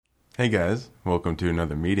Hey guys, welcome to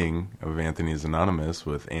another meeting of Anthony's Anonymous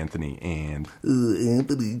with Anthony and...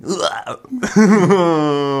 Anthony. What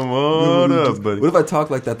up, buddy? What if I talk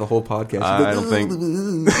like that the whole podcast? I don't think...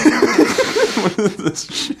 What is this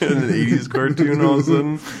shit? An 80s cartoon all of a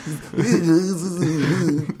sudden?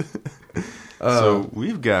 So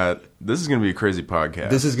we've got... This is going to be a crazy podcast.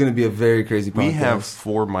 This is going to be a very crazy podcast. We have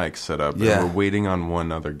 4 mics set up, Yeah. and we're waiting on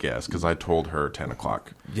one other guest, because I told her 10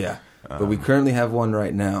 o'clock. Yeah, but we currently have one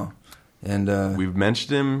right now. And We've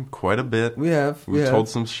mentioned him quite a bit. we have. We've told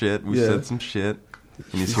some shit. We said some shit. And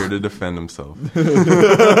he's here to defend himself.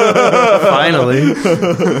 Finally.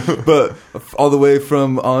 But all the way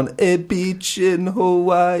from on a beach in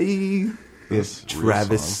Hawaii. Yes, That's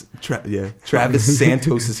Travis. Travis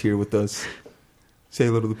Santos is here with us. Say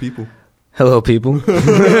hello to the people. Hello, people. What's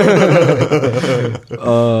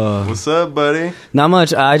up, buddy? Not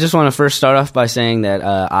much. I just want to first start off by saying that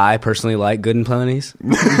I personally like Good and Plenty's.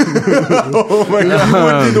 Oh my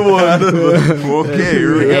God, would be the one. Okay,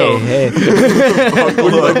 here we go. Hey.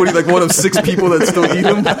 What are you like one of 6 people that still eat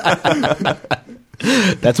them?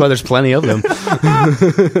 That's why there's plenty of them. They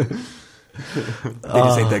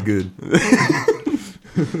just ain't that good.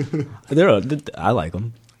 I like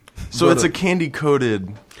them. So it's a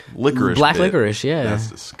candy-coated licorice Black bit. licorice, yeah. That's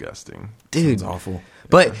disgusting. Dude. It's awful.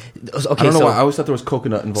 But, I okay, don't know so, why. I always thought there was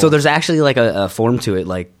coconut involved. so there's actually like a form to it.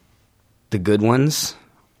 Like, the good ones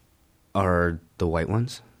are the white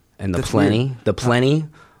ones. And That's plenty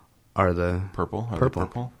are the... Purple? Are they Purple.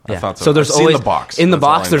 purple? Yeah. I thought so. So there's I've seen always the box. in the That's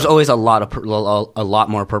all box. I There's know. always a lot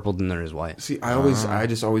more purple than there is white. See, I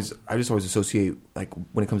just always associate, like,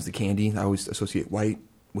 when it comes to candy, I always associate white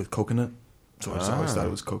with coconut. So I just always thought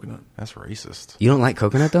it was coconut. That's racist. You don't like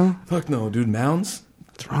coconut though? Fuck no, dude. Mounds?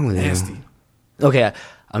 What's wrong with Nasty. you? Okay,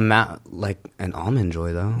 like an almond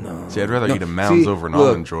joy though. No. See, I'd rather No, eat a Mounds see, over an look,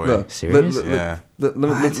 Almond Joy. look, Serious? Yeah.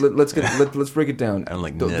 Let's break it down. And,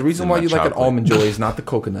 like, the nuts reason in why my you like an chocolate. almond joy is not the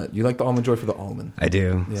coconut. You like the almond joy for the almond. I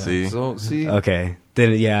do. Yeah. See? So see. Okay,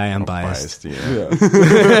 then yeah, I am biased. Yeah. Yeah.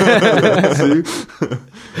 See?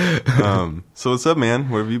 So what's up, man?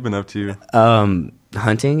 What have you been up to?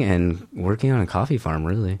 Hunting and working on a coffee farm.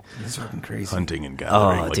 Really? It's fucking crazy. Hunting and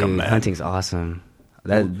gathering Oh, like a dude, man. hunting's awesome.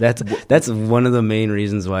 That's one of the main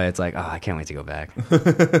reasons why it's like, oh, I can't wait to go back.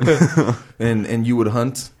 And you would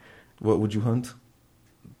hunt? What would you hunt?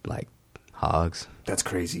 Like hogs, That's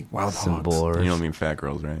crazy. Wild some hogs. boars. You don't mean fat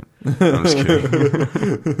girls, right? I'm just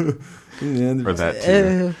kidding. Yeah, Or that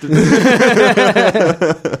too.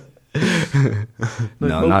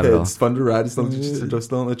 No, not at all. It's fun to ride. Just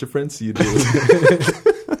don't let your friends see you do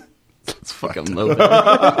it. It's fucked Like a moped.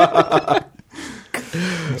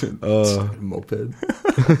 Moped.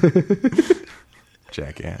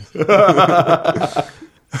 Jackass.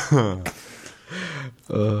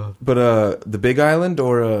 But the Big Island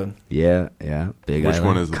or Yeah, Big Which Island.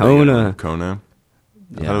 one is the Kona? big one? Kona?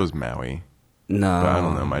 I Yeah. thought it was Maui. No, But I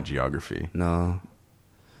don't know my geography. No,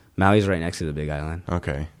 Maui's right next to the Big Island.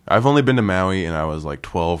 Okay. I've only been to Maui and I was like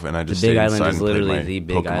 12 and I just The Big stayed Island inside is and played literally my the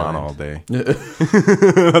Big Pokemon Island. all day.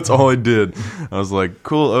 That's all I did. I was like,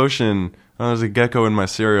 cool ocean. Oh, there's a gecko in my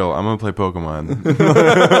cereal. I'm going to play Pokemon.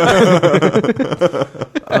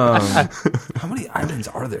 how many islands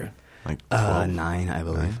are there? Like 12. 9, I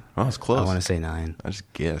believe. Oh, it's close. I want to say 9. I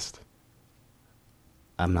just guessed.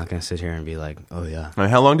 I'm not gonna sit here and be like, oh yeah. All right,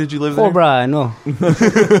 how long did you live there? Cobra, no.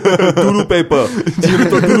 Doodle paper.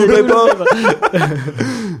 Doodle paper.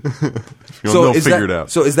 They'll figure it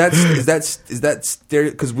out. So is that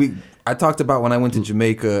stereo? Because I talked about when I went to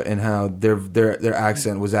Jamaica and how their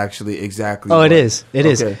accent was actually exactly. Oh, it is. It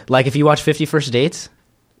is. Okay. Like if you watch 50 First Dates,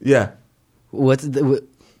 Yeah. what's the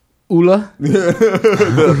Ula?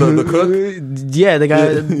 the cook. Yeah, the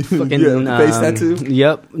guy fucking Yeah, face tattoo?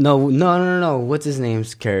 Yep. No. What's his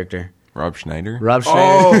name's character? Rob Schneider? Rob Schneider.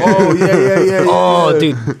 Oh, yeah. Oh, yeah.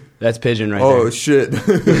 dude, that's Pigeon right Oh there. shit.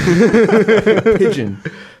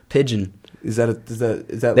 Pigeon. Is that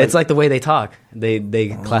That's like the way they talk.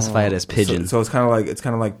 They classify it as pigeon. So it's kind of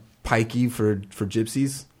like pikey for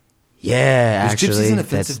gypsies. Yeah, Is actually, gypsy's an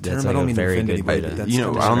offensive that's term? I like don't a mean to very offend good way anybody, to. but You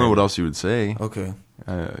know, I don't know what else you would say. Okay.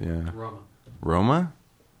 Yeah. Roma?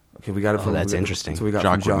 Okay, we got it from. that's we got- interesting. So we got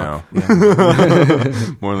Jock from would Jock. know. Yeah.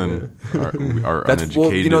 More than our That's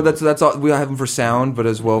uneducated that's all we have them for sound, but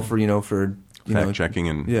as well for fact checking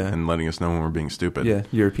and letting us know when we're being stupid. Yeah,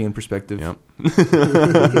 European perspective. Yep.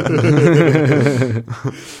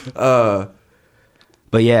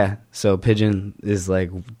 But yeah, so pigeon is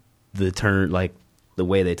like the term, like the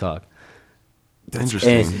way they talk.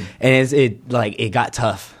 Interesting. And it got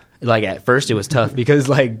tough. Like at first it was tough because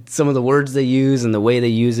like some of the words they use and the way they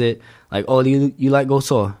use it, like, oh, you like go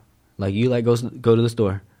store, like you like go to the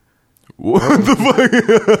store. What the fuck?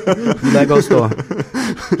 Lego store.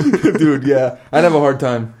 Dude, yeah, I'd have a hard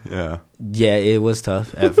time. Yeah. Yeah, it was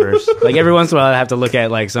tough at first. Like every once in a while, I have to look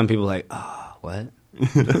at like some people like, oh, what?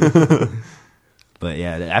 But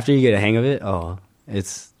yeah, after you get a hang of it,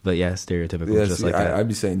 but yeah, stereotypical, Yeah, just see, like that. I'd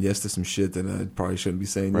be saying yes to some shit that I probably shouldn't be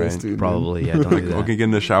saying yes Right. to. man. Probably, yeah. Don't do that. Okay, get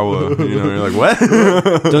in the shower. You know, you're like, what?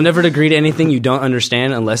 Don't ever agree to anything you don't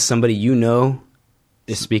understand unless somebody you know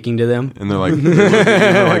is speaking to them. And they're like,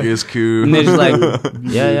 it's cool. And they're just like,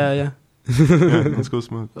 yeah. Yeah, let's go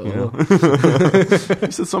smoke. You know? You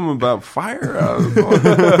said something about fire.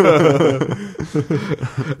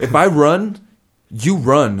 If I run, you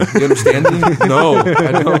run. You understand me? No,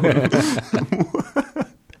 I don't.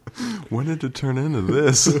 When did it turn into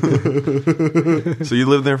this? So you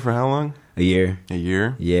lived there for how long? A year. A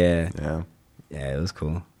year? Yeah. Yeah. Yeah, it was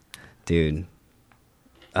cool. Dude.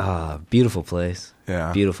 Beautiful place.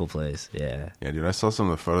 Yeah. Beautiful place. Yeah. Yeah, dude. I saw some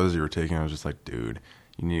of the photos you were taking. I was just like, dude,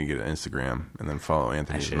 you need to get an Instagram and then follow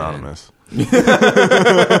Anthony should. Anonymous.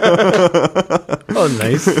 Oh,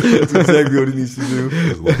 nice. That's exactly what he needs to do.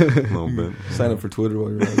 Just a little bit. Sign up for Twitter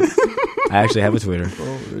while you're at it. I actually have a Twitter.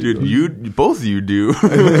 Dude, both of you do.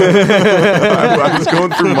 I was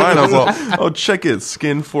going through mine. I was like, oh, check it.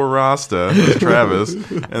 Skin for Rasta. It's Travis.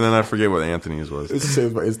 And then I forget what Anthony's was. It's the same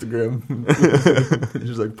as my Instagram. It's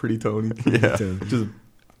just like Pretty Tony. Yeah. Just a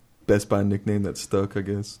Best Buy nickname that stuck, I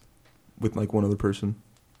guess, with like one other person.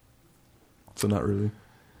 So not really.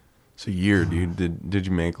 So year, dude. Did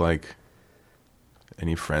you make like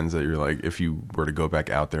any friends that you're like, if you were to go back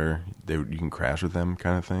out there, you can crash with them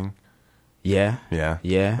kind of thing? Yeah. Yeah.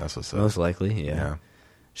 Yeah. That's what's up. Most likely, yeah. Yeah.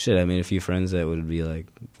 Shit, I made a few friends that would be like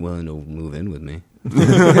willing to move in with me.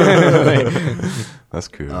 That's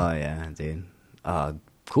cool. Oh yeah, dude.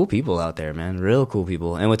 Cool people out there, man. Real cool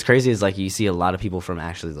people. And what's crazy is like you see a lot of people from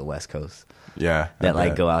actually the West Coast yeah. that I like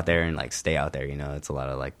bet. go out there and like stay out there. You know, it's a lot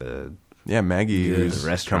of like the Yeah, Maggie, Good who's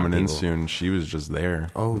restaurant coming in people. soon, she was just there.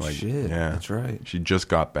 Oh, Like, shit. Yeah. That's right. She just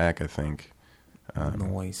got back, I think.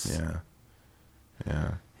 Nice. Yeah.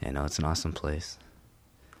 Yeah. yeah, no, it's an awesome place.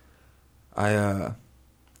 I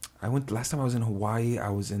went last time I was in Hawaii. I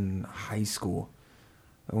was in high school.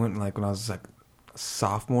 I went like when I was like a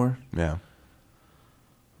sophomore. Yeah.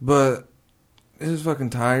 But it was fucking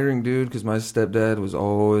tiring, dude, because my stepdad was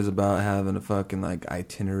always about having a fucking like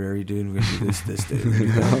itinerary, dude. We're gonna do this day. We're gonna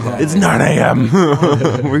do that. It's 9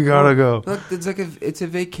 a.m. We gotta go. Look, it's like it's a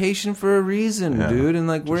vacation for a reason, Yeah. dude, and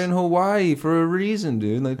like we're in Hawaii for a reason,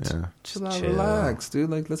 dude. Like Yeah. chill out, Chill. relax, dude.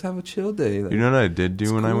 Like let's have a chill day. Like, You know what I did do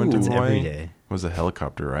It's when I went to cool. It's Hawaii? every day. Was a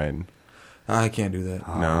helicopter ride. I can't do that.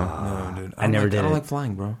 No. No, dude. I never like, did I don't it. like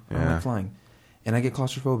flying, bro. I don't Yeah. like flying. And I get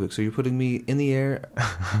claustrophobic, so you're putting me in the air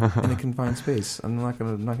in a confined space. I'm not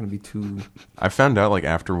gonna be too. I found out like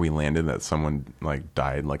after we landed that someone like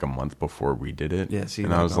died like a month before we did it. Yeah, see,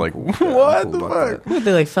 and I like, was I'm like, cool with that. I'm what cool the about fuck? that. What,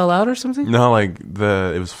 they like fell out or something? No, like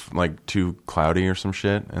it was like too cloudy or some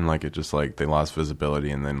shit, and like it just like they lost visibility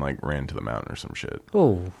and then like ran to the mountain or some shit.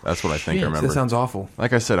 Oh, That's what I think I shit. remember. That sounds awful.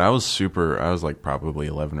 Like I said, I was like probably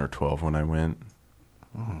 11 or 12 when I went.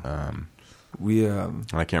 We And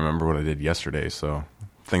I can't remember what I did yesterday, so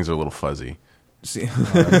things are a little fuzzy. see.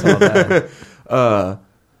 That's all bad.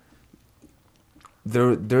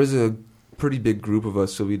 There's a pretty big group of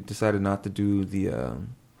us, so we decided not to do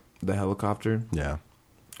the helicopter Yeah.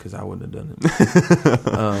 because I wouldn't have done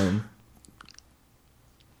it.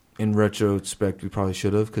 In retrospect, we probably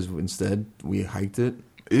should have because instead we hiked it.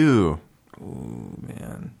 Ew. Oh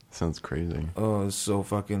man, Sounds crazy. oh it's so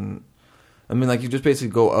fucking. I mean, like you just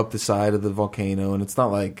basically go up the side of the volcano, and it's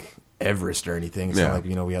not like Everest or anything. It's Yeah. not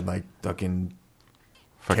like we had like fucking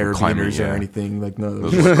Fucking climbing, carabiners or anything. Like no,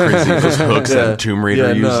 Those crazy just hooks that Tomb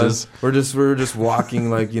Raider no. uses. We're just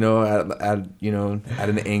walking like at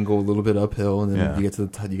an angle a little bit uphill, and then Yeah. you get to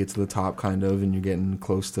the top kind of, and you're getting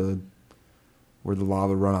close to where the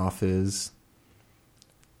lava runoff is.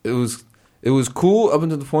 It was cool up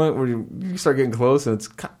until the point where you start getting close, and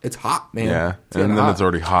it's hot, man. Yeah. It's getting And then hot. it's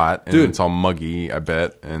already hot, and Dude. it's all muggy, I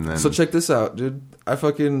bet. And then So check this out, dude. I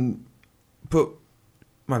fucking put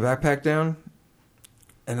my backpack down,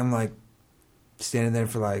 and I'm like standing there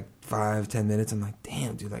for like 5-10 minutes. I'm like,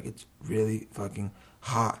 damn, dude, like it's really fucking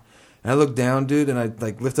hot. And I look down, dude, and I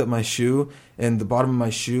like lift up my shoe, and the bottom of my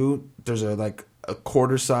shoe, there's a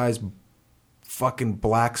quarter size fucking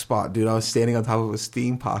black spot, dude. I was standing on top of a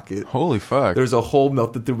steam pocket. holy fuck. There's a hole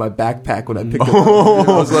melted through my backpack when I picked it up. Dude.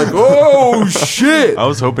 I was like, oh shit. I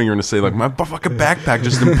was hoping you were going to say, like, my fucking backpack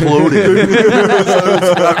just imploded.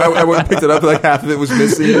 I went and picked it up, like half of it was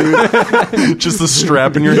missing, dude. Just the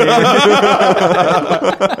strap in your hand.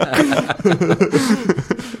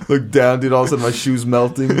 Look down, dude. All of a sudden, my shoes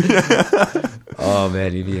melting. Oh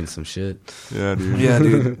man, you'd be in some shit. Yeah, dude. Yeah,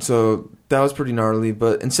 dude. So that was pretty gnarly.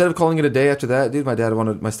 But instead of calling it a day after that, dude, my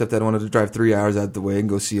stepdad wanted to drive 3 hours out the way and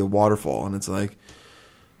go see a waterfall, and it's like,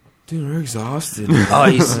 dude, we're exhausted. Oh,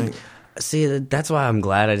 you Like, see, that's why I'm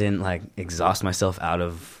glad I didn't like exhaust myself out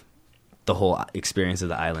of the whole experience of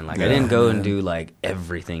the island. Like I didn't go and do like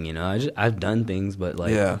everything, you know. I've done things, but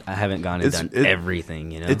like I haven't gone and done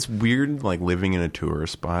everything, you know. It's weird, like living in a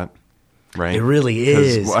tourist spot, right? It really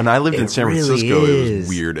is. When I lived in San Francisco, it is.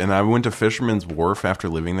 was weird, and I went to Fisherman's Wharf after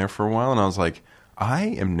living there for a while, and I was like, I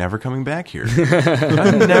am never coming back here.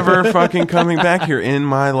 I'm never fucking coming back here in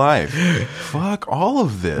my life. Fuck all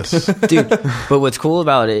of this, Dude. But what's cool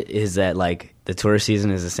about it is that like the tourist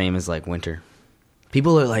season is the same as like winter.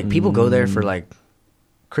 People go there for like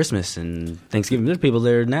Christmas and Thanksgiving. There's people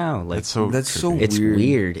there now. Like that's so trippy. it's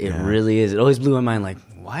weird. It Yeah. really is. It always blew my mind. Like,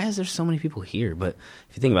 why is there so many people here? But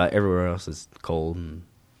if you think about it, everywhere else, it's cold. And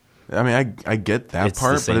I mean, I get that It's the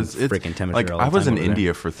part, same but it's freaking temperature like all the I was time in over there.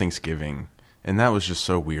 India for Thanksgiving, and that was just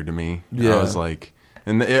so weird to me. Yeah. I was like,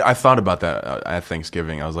 and I thought about that at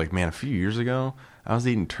Thanksgiving. I was like, man, a few years ago, I was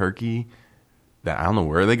eating turkey that I don't know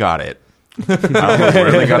where they got it. I don't know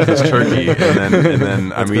where they got this turkey, and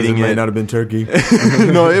then I'm eating it. Might it. not have been turkey.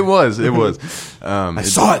 No, it was. I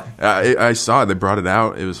saw it. I saw it. They brought it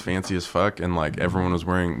out. It was fancy as fuck, and like everyone was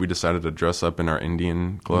wearing. We decided to dress up in our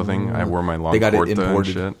Indian clothing. I wore my long They got it kurta and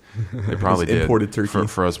imported. shit. They probably did imported turkey.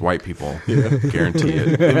 for us white people. Guarantee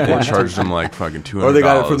it. They charged them like fucking $200. Or they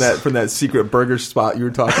got it from that secret burger spot you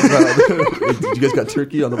were talking about. Did you guys got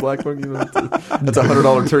turkey on the black market? That's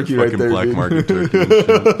 $100 turkey right fucking there, black dude. market turkey. And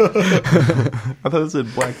shit. I thought it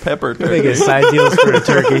said black pepper they turkey. get side deals for a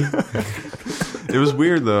turkey. It was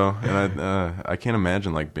weird though, and I can't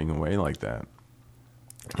imagine like being away like that.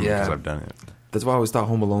 Yeah. because I've done it. That's why I always thought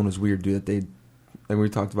Home Alone was weird, dude. That they, like we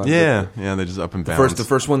talked about. Yeah, they just up and The down.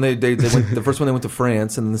 first one they went. The first one they went to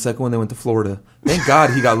France, and then the second one they went to Florida. Thank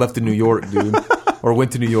God he got left in New York, dude, or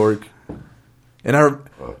went to New York. And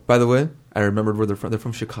by the way, I remembered where they're from. They're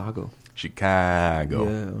from Chicago. Chicago.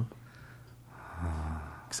 Yeah.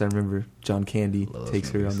 Because I remember John Candy takes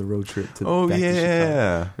her on the road trip to. Oh back to Chicago.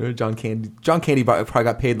 yeah. Remember John Candy. John Candy probably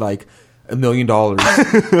got paid like $1 million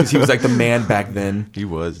because he was like the man back then, He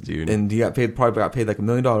was, dude. and he probably got paid like $1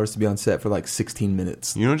 million to be on set for like 16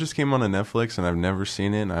 minutes. You know what just came on Netflix, and I've never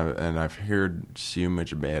seen it, and I've heard so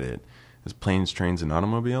much about it. It's Planes, Trains, and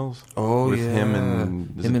Automobiles. Oh, with yeah. him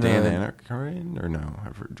and is Him it and, Dan Aykroyd or no?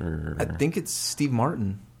 I think it's Steve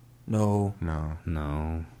Martin. No,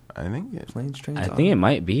 No. I think it. Planes, Trains. I think it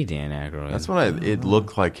might be Dan Aykroyd. That's what it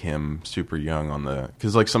looked like him super young on the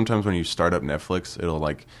because like sometimes when you start up Netflix, it'll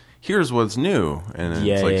like here's what's new, and then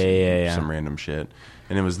it's like yeah. some random shit,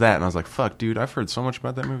 and it was that, and I was like, fuck, dude, I've heard so much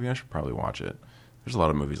about that movie, I should probably watch it. There's a lot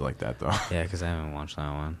of movies like that though. Yeah, because I haven't watched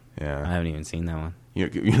that one. Yeah. I haven't even seen that one. You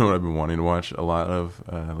know what I've been wanting to watch a lot of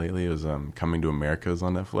lately is Coming to America is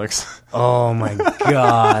on Netflix. Oh my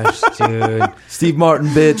gosh, dude! Steve Martin,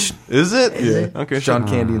 bitch. Is it? Yeah. Okay. John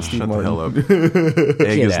Candy and Steve shut Martin. the hell up.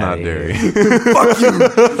 Egg Get is outta not here. dairy.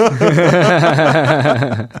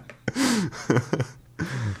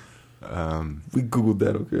 We googled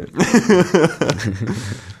that. Okay.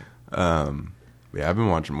 Yeah, I've been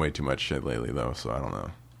watching way too much shit lately though, so I don't know.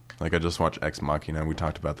 Like I just watched Ex Machina. We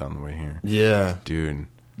talked about that on the way here. Yeah. Dude,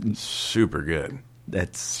 super good.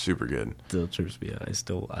 That's Super good. still trips me out.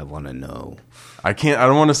 I want to know. I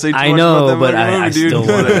don't want to say too I much know, about that but movie, I dude. still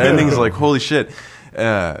wanna But I think know. it's like holy shit.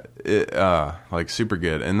 Like super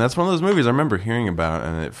good. And that's one of those movies I remember hearing about,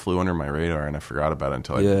 and it flew under my radar, and I forgot about it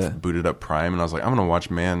until I booted up Prime, and I was like, I'm gonna watch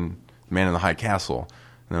Man in the High Castle,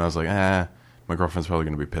 and then I was like, my girlfriend's probably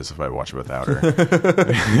gonna be pissed if I watch it without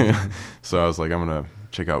her. So I was like, I'm gonna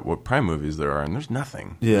check out what Prime movies there are, and there's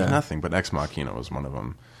nothing. Yeah. There's nothing. But Ex Machina was one of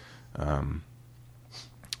them.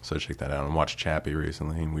 So check that out. And watched Chappie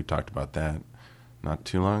recently, and we talked about that not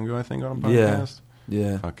too long ago, I think, on a podcast.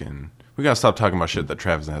 Yeah. Fucking, we gotta stop talking about shit that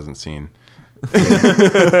Travis hasn't seen. Dude,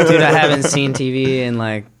 I haven't seen TV in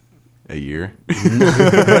like. A year.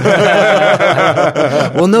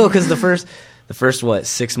 Well, no, because the first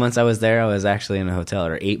 6 months I was there, I was actually in a hotel,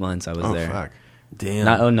 or 8 months I was Oh there. fuck,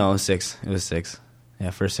 Damn. 6. It was 6. Yeah,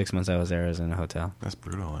 first 6 months I was there, I was in a hotel. that's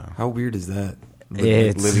brutal. Though. How weird is that?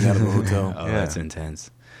 It's Living out of a hotel. Oh, Yeah. that's intense.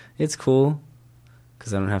 It's cool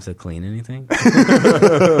because I don't have to clean anything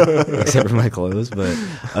except for my clothes. But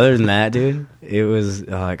other than that, dude, it was it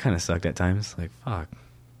kind of sucked at times. Like, fuck,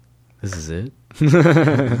 this is it.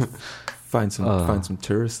 Find some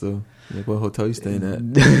tourists though. Like, what hotel you staying at?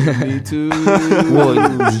 Me too. Well,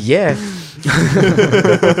 yeah.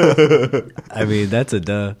 I mean, that's a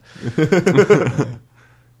duh.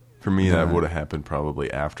 For me, that would have happened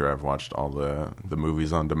probably after I've watched all the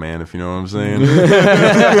movies on demand, if you know what I'm saying.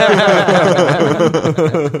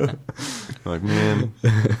 Like, man,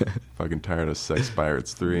 fucking tired of Sex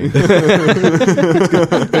Pirates 3. Getting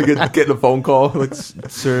a phone call like,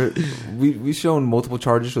 sir, we shown multiple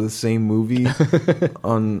charges for the same movie. Just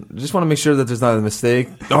want to make sure that there's not a mistake.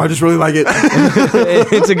 No, I just really like it.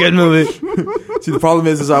 It's a good movie. See, the problem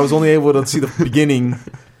is I was only able to see the beginning.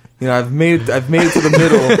 You know, I've made it to the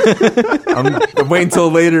middle. I'm waiting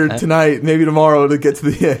until later tonight, maybe tomorrow, to get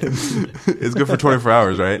to the end. It's good for 24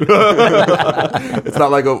 hours, right? It's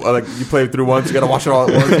not like you play it through once, you got to watch it all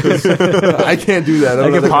at once. I can't do that.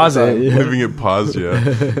 I can pause it. Leaving it paused, yeah.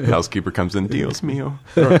 Housekeeper comes in, Dios mío.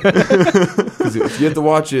 Because if you have to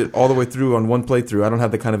watch it all the way through on one playthrough, I don't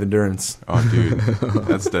have that kind of endurance. Oh, dude,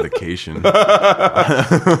 that's dedication.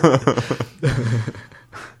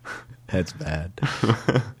 That's bad.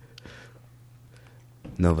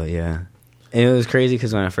 No, but yeah. And it was crazy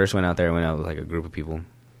because when I first went out there, I went out with like a group of people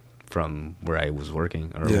from where I was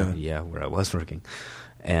working. Where I was working.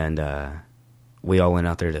 And we all went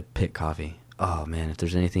out there to pick coffee. Oh, man, if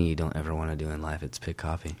there's anything you don't ever want to do in life, it's pick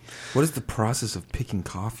coffee. What is the process of picking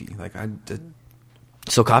coffee?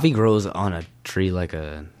 So coffee grows on a tree like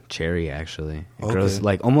a cherry, actually. It grows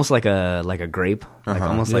like almost like a grape. Like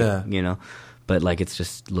almost like, you know. But like it's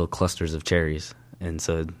just little clusters of cherries. And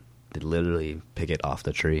so they literally pick it off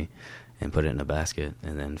the tree and put it in a basket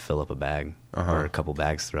and then fill up a bag or a couple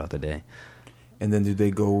bags throughout the day. And then do they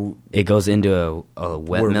go? It goes into a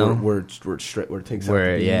wet mill where it takes out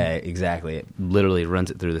the bean. Yeah, exactly. It literally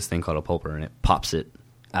runs it through this thing called a pulper, and it pops it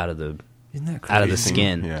out of the skin,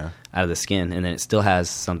 out of the skin, and then it still has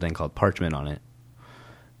something called parchment on it,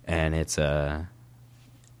 and it's so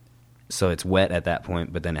it's wet at that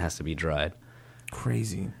point, but then it has to be dried.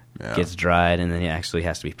 Crazy. Yeah. Gets dried, and then it actually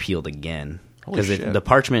has to be peeled again. Because the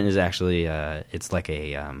parchment is actually, it's like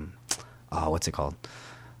a, what's it called?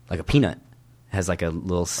 Like a peanut. It has like a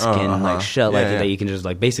little skin, like shell, that you can just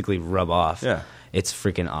like basically rub off. Yeah. It's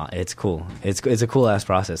freaking, it's cool. It's a cool ass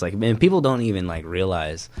process. Like, man, people don't even like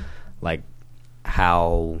realize like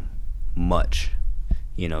how much,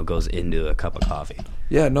 goes into a cup of coffee.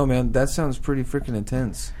 Yeah, no, man, that sounds pretty freaking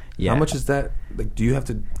intense. Yeah. How much is that? Like, do you have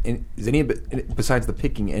to? Is any of it besides the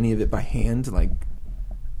picking? Any of it by hand? Like,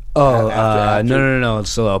 after? No.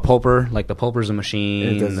 So a pulper, like the pulper's a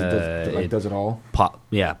machine. It does it all.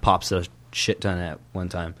 Pops a shit ton at one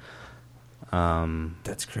time.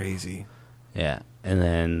 That's crazy. Yeah, and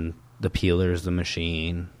then the peeler is the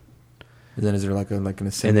machine. And then is there like an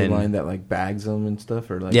assembly line that like bags them and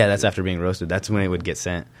stuff, or like? Yeah, that's after being roasted. That's when it would get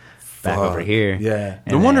sent back over here. Yeah.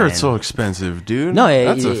 No wonder it's so expensive, dude. No,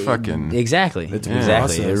 that's a fucking exactly.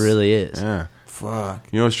 Exactly. It really is. Yeah. Fuck.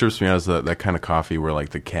 You know what trips me out is that kind of coffee where like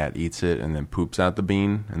the cat eats it and then poops out the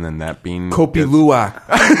bean, and then that bean. Kopi Luwak.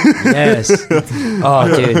 Yes. Oh,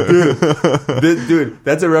 dude,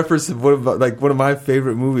 that's a reference to one of my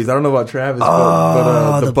favorite movies. I don't know about Travis,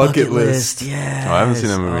 but the Bucket List. Yeah. Oh, I haven't seen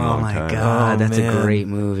that movie in a long time. Oh my god, that's a great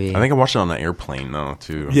movie. I think I watched it on the airplane though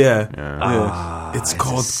too. Yeah. It's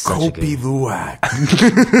called Kopi Luwak.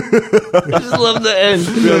 I just love the end.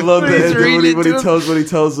 I love the end when he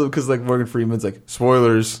tells them, because like Morgan Freeman's like,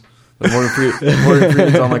 spoilers. Like Morgan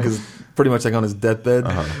Freeman's on like pretty much like on his deathbed,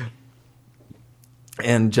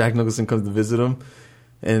 and Jack Nicholson comes to visit him,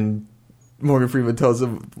 and Morgan Freeman tells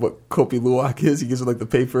him what Kopi Luwak is. He gives him like the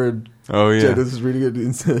paper, and Jack Nicholson's reading it.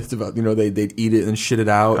 It's about they'd eat it and shit it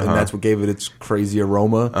out, and that's what gave it its crazy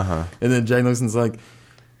aroma. And then Jack Nicholson's like,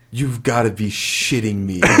 "You've got to be shitting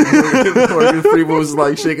me." Morgan Freeman was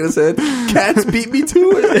like shaking his head. Cats beat me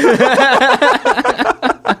to it.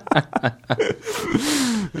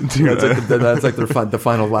 Dude, that's like the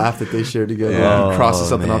final laugh that they share together. Yeah. Crosses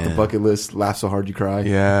something off the bucket list. Laugh so hard you cry.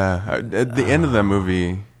 Yeah. At the end of that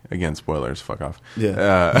movie, again, spoilers. Fuck off.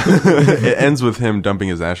 Yeah. It ends with him dumping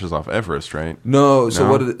his ashes off Everest, right? No.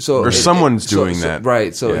 So someone's doing that,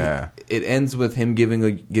 right? So it ends with him giving a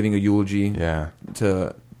eulogy. Yeah.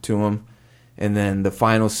 To him, and then the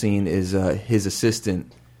final scene is his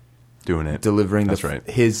assistant doing it, delivering right.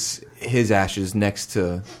 his ashes next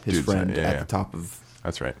to his friend at the top of.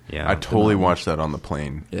 That's right. Yeah, I totally watched that on the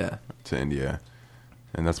plane. Yeah. To India,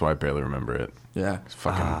 and that's why I barely remember it. Yeah.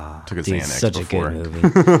 Fucking took a Xanax such before. A good movie.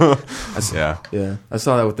 Yeah. I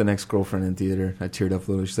saw that with the next girlfriend in theater. I teared up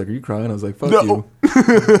a little. She's like, "Are you crying?" I was like, "Fuck you."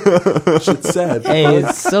 Shit's sad. Hey,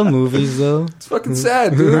 it's some movies though. It's fucking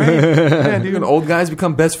sad, dude. Right? Yeah, dude. And old guys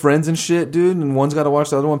become best friends and shit, dude. And one's got to watch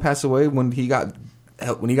the other one pass away when he got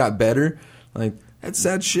better. Like, that's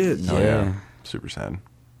sad shit. Oh yeah. Super sad.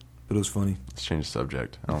 But it was funny. Let's change the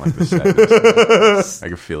subject. I don't like this sadness. I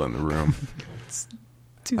can feel it in the room.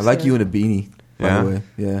 I like you in a beanie. By the way,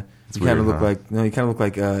 yeah. It's You kind of weird, look huh? like you kind of look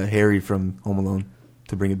like Harry from Home Alone.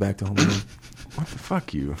 To bring it back to Home Alone. What the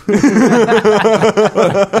fuck, you?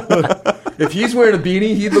 If he's wearing a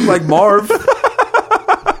beanie, he'd look like Marv.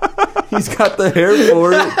 He's got the hair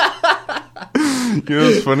for it. You know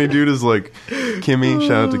what's funny, dude? Is like Kimmy.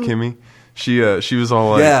 Shout out to Kimmy. She was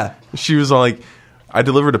all like, Yeah. She was all like, I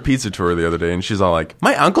delivered a pizza to her the other day, and she's all like,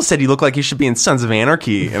 my uncle said you look like you should be in Sons of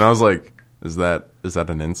Anarchy, and I was like, is that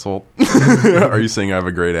an insult? Are you saying I have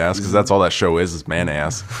a great ass? Because that's all that show is man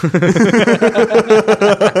ass. She's like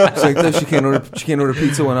that. She can't order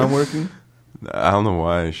pizza when I'm working. I don't know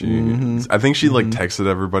why I think she like texted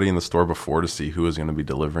everybody in the store before to see who was going to be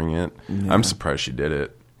delivering it. Yeah. I'm surprised she did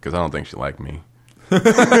it because I don't think she liked me.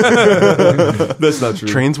 That's not true.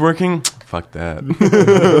 Train's working? Fuck that.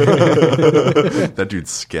 That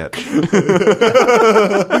dude's sketch.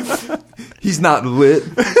 He's not lit.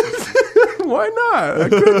 Why not? I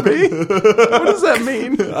could be. What does that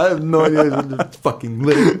mean? I have no idea. He's fucking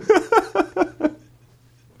lit.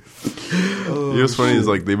 You know what's funny is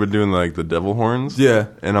like they've been doing like the devil horns. Yeah.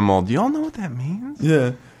 And I'm all, do y'all know what that means?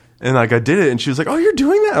 Yeah. And like I did it, and she was like, "Oh, you're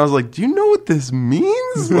doing that?" I was like, "Do you know what this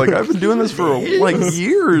means?" Like I've been doing this for like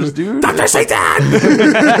years, dude. Dr. Satan!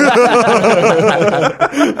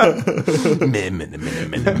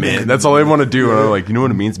 Man. That's all I want to do. And I'm like, you know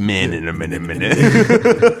what it means? Man in a minute.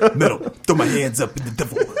 Metal. Throw my hands up in the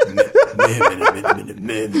devil.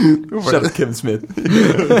 Shout out to Kevin Smith.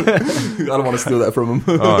 I don't want to steal that from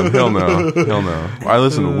him. Oh hell no! I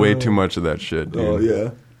listen to way too much of that shit, dude. Oh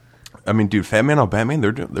yeah. I mean, dude, Fat Man on Batman,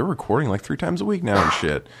 they're recording like 3 times a week now and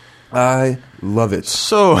shit. I love it.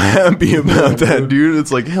 So happy about that, dude.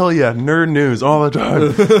 It's like, hell yeah, nerd news all the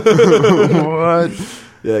time. What?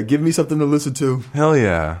 Yeah, give me something to listen to. Hell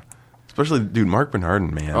yeah. Especially, dude, Mark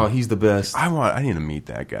Bernardin, man. Oh, he's the best. I need to meet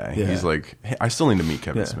that guy. Yeah. He's like, hey, I still need to meet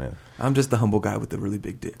Kevin Yeah. Smith. I'm just the humble guy with the really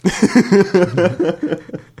big dick.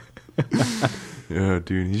 Yeah,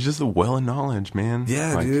 dude, he's just a well of knowledge, man.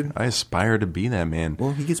 Yeah, Like, dude. I aspire to be that man.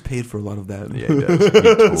 Well, he gets paid for a lot of that. Yeah, he does. He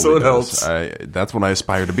totally So it does. helps. That's what I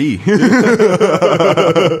aspire to be.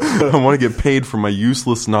 I want to get paid for my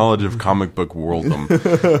useless knowledge of comic book worldom.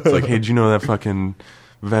 It's like, hey, did you know that fucking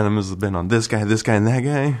Venom has been on this guy, and that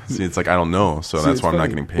guy? See, it's like, I don't know, so See, that's it's why I'm not funny.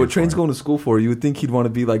 getting paid What for Train's it. going to school for, you would think he'd want to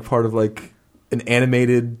be like part of like an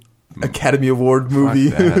animated Academy Award movie.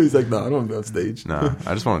 that. He's like, no, I don't want to be on stage. Nah,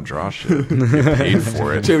 I just want to draw shit. Get paid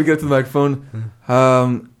for it. Jay, we get up to the microphone.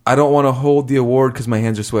 I don't want to hold the award because my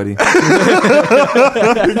hands are sweaty.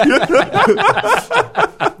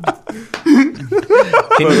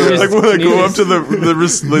 Like when I go up to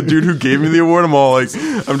the dude who gave me the award, I'm all like,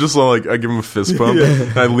 I'm just all like, I give him a fist bump.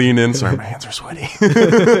 And I lean in. Sorry, my hands are sweaty.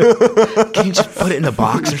 Can you just put it in a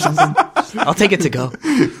box or something? I'll take it to go.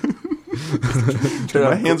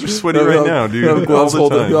 My hands are sweaty right now, dude. You have gloves, All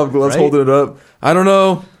the time. you have gloves Right? holding it up. I don't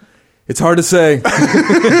know. It's hard to say.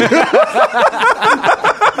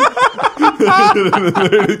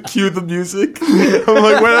 Cue the music. I'm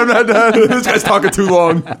like, wait, I'm not done. This guy's talking too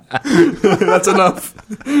long. That's enough.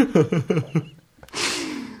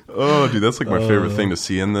 Oh, dude, that's like my favorite thing to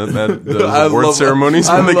see in those I award love- ceremonies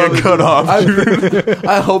I when they love get it. cut off, dude.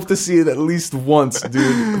 I hope to see it at least once,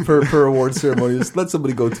 dude, per award ceremony. Just let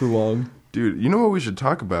somebody go too long. Dude, you know what we should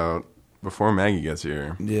talk about before Maggie gets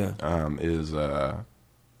here? Yeah. Is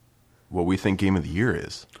what we think Game of the Year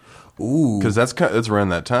is. Ooh. Because that's around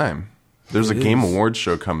that time. There's a It Game is. Awards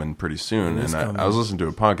show coming pretty soon, It is and coming. I was listening to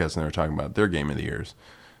a podcast and they were talking about their Game of the Years.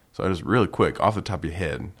 So I just really quick, off the top of your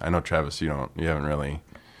head, I know Travis, you haven't really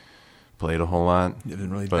played a whole lot. You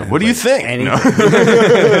didn't really. But what do you think? No.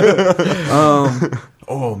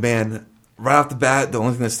 Oh man! Right off the bat, the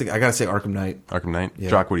only thing that's I gotta say Arkham Knight. Arkham Knight. Yeah.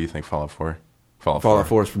 Jock, what do you think? Fallout 4. Fallout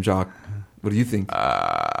 4 is from Jock. What do you think?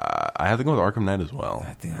 I have to go with Arkham Knight as well.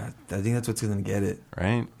 I think that's what's gonna get it.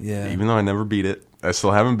 Right? Yeah. Even though I never beat it, I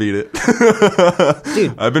still haven't beat it.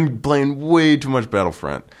 Dude. I've been playing way too much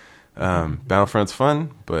Battlefront. Battlefront's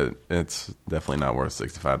fun, but it's definitely not worth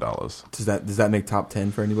 $65. Does that make top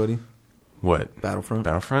 10 for anybody? What? Battlefront.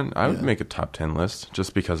 I would Yeah. make a top 10 list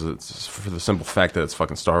just because it's for the simple fact that it's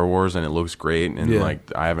fucking Star Wars and it looks great and Yeah.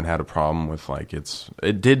 like I haven't had a problem with like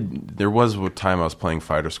there was a time I was playing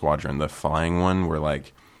Fighter Squadron, the flying one where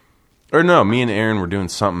like, or no, me and Aaron were doing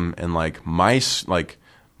something and like my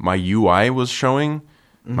UI was showing.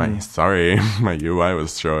 My UI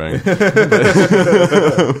was showing.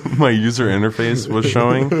 My user interface was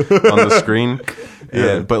showing on the screen.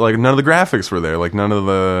 Yeah. But like none of the graphics were there. Like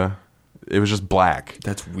it was just black.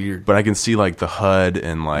 That's weird. But I can see like the HUD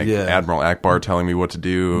and like Yeah. Admiral Akbar telling me what to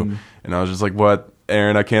do. And I was just like, what?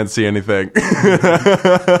 Aaron, I can't see anything.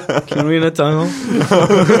 Can we in a tunnel?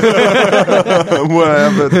 What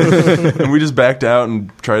happened? And we just backed out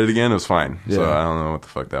and tried it again. It was fine. Yeah. So I don't know what the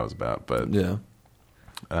fuck that was about, but Yeah.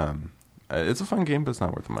 It's a fun game, but it's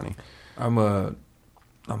not worth the money. I'm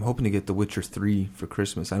hoping to get The Witcher 3 for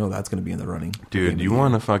Christmas. I know that's going to be in the running. Dude, you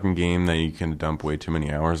want a fucking game that you can dump way too many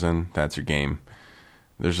hours in? That's your game.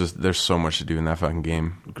 There's so much to do in that fucking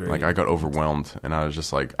game. Great. Like, I got overwhelmed, and I was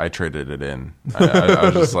just like, I traded it in. I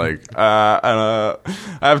was just like, I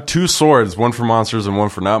have 2 swords, one for monsters and one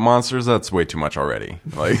for not monsters. That's way too much already.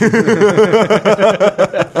 Like,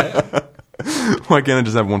 why can't I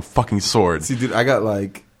just have one fucking sword? See, dude, I got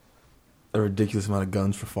like a ridiculous amount of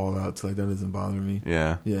guns for Fallout, so like that doesn't bother me.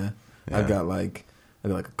 Yeah. Yeah. I got like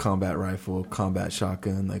a combat rifle, combat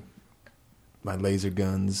shotgun, like my laser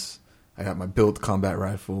guns. I got my built combat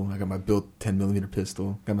rifle. I got my built 10mm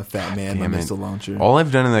pistol. I got my Fat Man, my missile launcher. All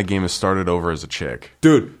I've done in that game is started over as a chick.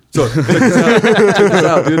 Dude, so check this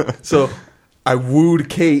out, dude. So I wooed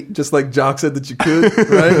Kate just like Jock said that you could,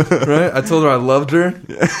 right? I told her I loved her.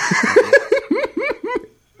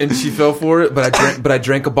 And she fell for it, but I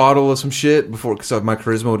drank a bottle of some shit before, so my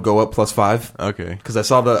charisma would go up +5. Okay. Because I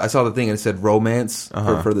saw the thing and it said romance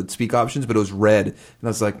for the speak options, but it was red, and I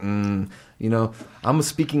was like, I'm a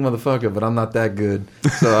speaking motherfucker, but I'm not that good.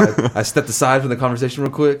 So I stepped aside from the conversation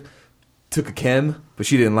real quick, took a chem, but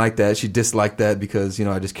she didn't like that. She disliked that because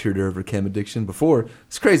I just cured her of her chem addiction before.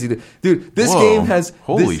 It's crazy, dude. This game has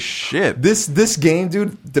holy shit. This game,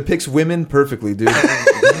 dude, depicts women perfectly, dude.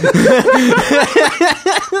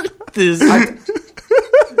 Be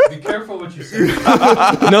careful what you say.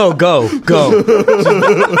 No, go.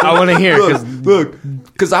 I want to hear. Look,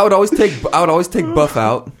 because I would always take buff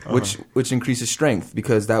out, which increases strength,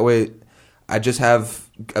 because that way I just have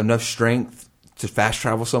enough strength to fast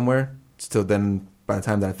travel somewhere. So then, by the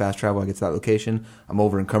time that I fast travel, I get to that location, I'm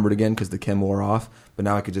over encumbered again because the chem wore off. But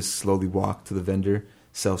now I could just slowly walk to the vendor,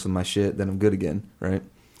 sell some of my shit, then I'm good again, right?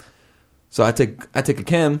 So I take a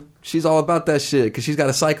chem. She's all about that shit because she's got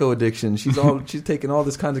a psycho addiction. She's taking all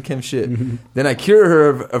this kinds of chem shit. Then I cure her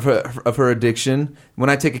of her addiction.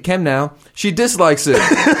 When I take a chem now, she dislikes it.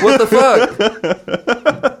 What the fuck?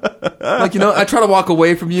 Like, I try to walk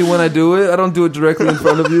away from you when I do it. I don't do it directly in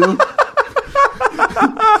front of you.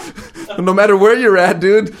 No matter where you're at,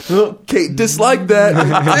 dude. Kate disliked that.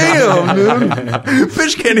 Damn, dude.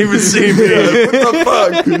 Bitch can't even see me. What the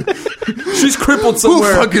fuck? She's crippled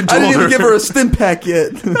somewhere. I didn't even give her a stim pack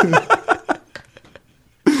yet. Dude,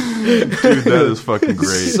 that is fucking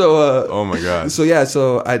great. So, oh my god. So yeah,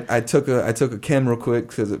 I took a chem real quick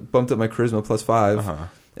because it bumped up my charisma +5.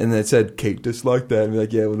 And it said Kate disliked that, and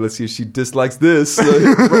like, yeah, well, let's see if she dislikes this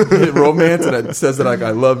romance, and it says that like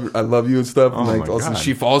I love you and stuff, and like also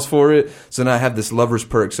she falls for it. So now I have this lover's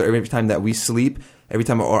perk. So every time that we sleep, every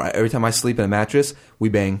time I sleep in a mattress, we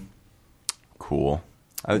bang. Cool.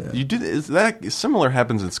 You do is that similar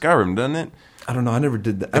happens in Skyrim, doesn't it? I don't know. I never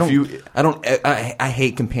did that. I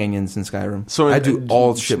hate companions in Skyrim. So I do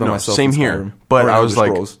all shit by myself. Same in here. But I was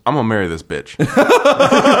like, I'm gonna marry this bitch because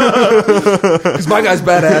my guy's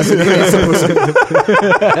badass. And he ain't supposed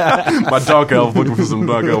my dark elf looking for some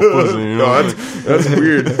dark elf pussy. That's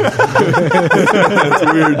weird.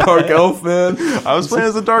 That's weird. Dark elf, man. I was playing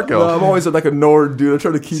as a dark elf. No, I'm always like a Nord, dude. I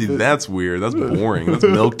try to keep See, it. that's weird. That's boring. That's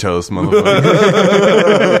milquetoast,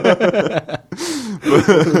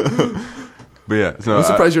 motherfucker. But yeah, so I'm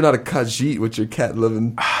surprised you're not a Khajiit with your cat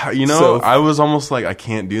loving. Self. I was almost like, I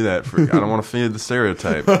can't do that. I don't want to feed the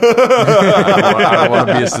stereotype. I don't want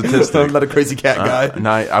to be a statistic. I'm not a crazy cat guy. No,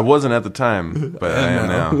 I wasn't at the time, but I am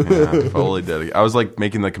now. Yeah, fully dedicated. I was like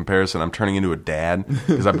making the comparison. I'm turning into a dad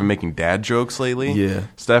because I've been making dad jokes lately. Yeah.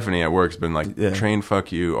 Stephanie at work's been like, train,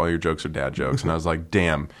 fuck you. All your jokes are dad jokes. And I was like,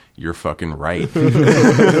 damn, you're fucking right.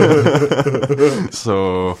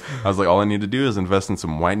 So I was like, all I need to do is invest in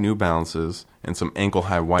some white New Balances and some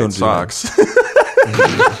ankle-high white socks. You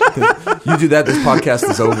do that, this podcast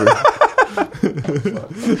is over.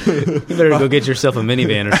 You better go get yourself a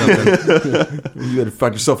minivan or something. You better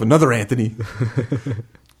find yourself another Anthony.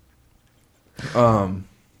 All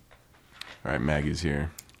right, Maggie's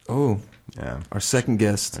here. Oh, yeah. Our second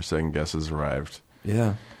guest has arrived.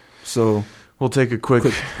 Yeah. So we'll take a quick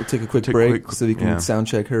break so we can sound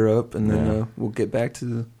check her up, and then we'll get back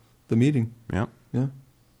to the meeting. Yep. Yeah.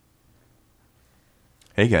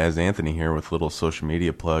 Hey guys, Anthony here with a little social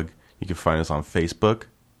media plug. You can find us on Facebook,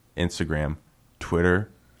 Instagram, Twitter,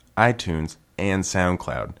 iTunes, and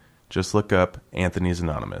SoundCloud. Just look up Anthony's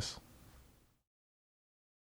Anonymous.